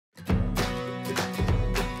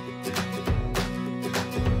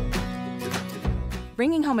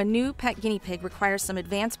Bringing home a new pet guinea pig requires some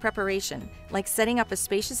advanced preparation, like setting up a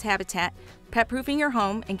spacious habitat, pet-proofing your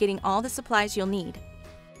home, and getting all the supplies you'll need.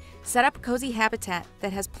 Set up a cozy habitat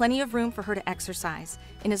that has plenty of room for her to exercise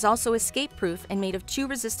and is also escape-proof and made of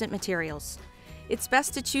chew-resistant materials. It's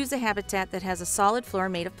best to choose a habitat that has a solid floor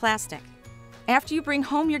made of plastic. After you bring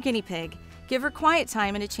home your guinea pig, give her quiet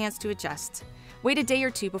time and a chance to adjust. Wait a day or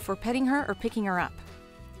two before petting her or picking her up.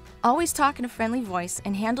 Always talk in a friendly voice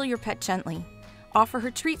and handle your pet gently. Offer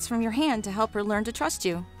her treats from your hand to help her learn to trust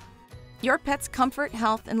you. Your pet's comfort,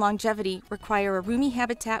 health, and longevity require a roomy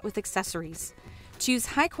habitat with accessories. Choose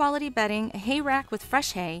high-quality bedding, a hay rack with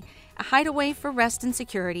fresh hay, a hideaway for rest and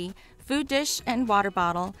security, food dish and water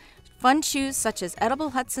bottle, fun chews such as edible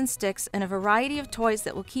huts and sticks, and a variety of toys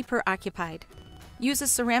that will keep her occupied. Use a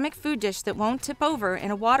ceramic food dish that won't tip over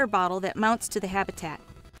and a water bottle that mounts to the habitat.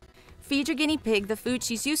 Feed your guinea pig the food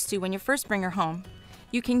she's used to when you first bring her home.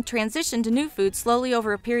 You can transition to new food slowly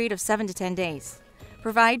over a period of 7 to 10 days.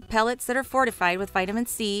 Provide pellets that are fortified with vitamin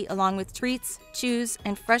C, along with treats, chews,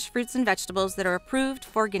 and fresh fruits and vegetables that are approved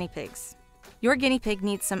for guinea pigs. Your guinea pig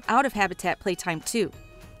needs some out-of-habitat playtime too.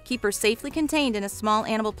 Keep her safely contained in a small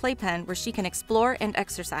animal playpen where she can explore and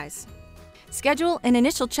exercise. Schedule an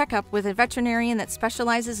initial checkup with a veterinarian that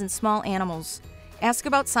specializes in small animals. Ask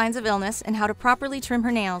about signs of illness and how to properly trim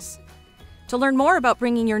her nails. To learn more about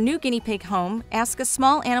bringing your new guinea pig home, ask a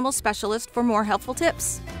small animal specialist for more helpful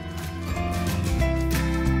tips.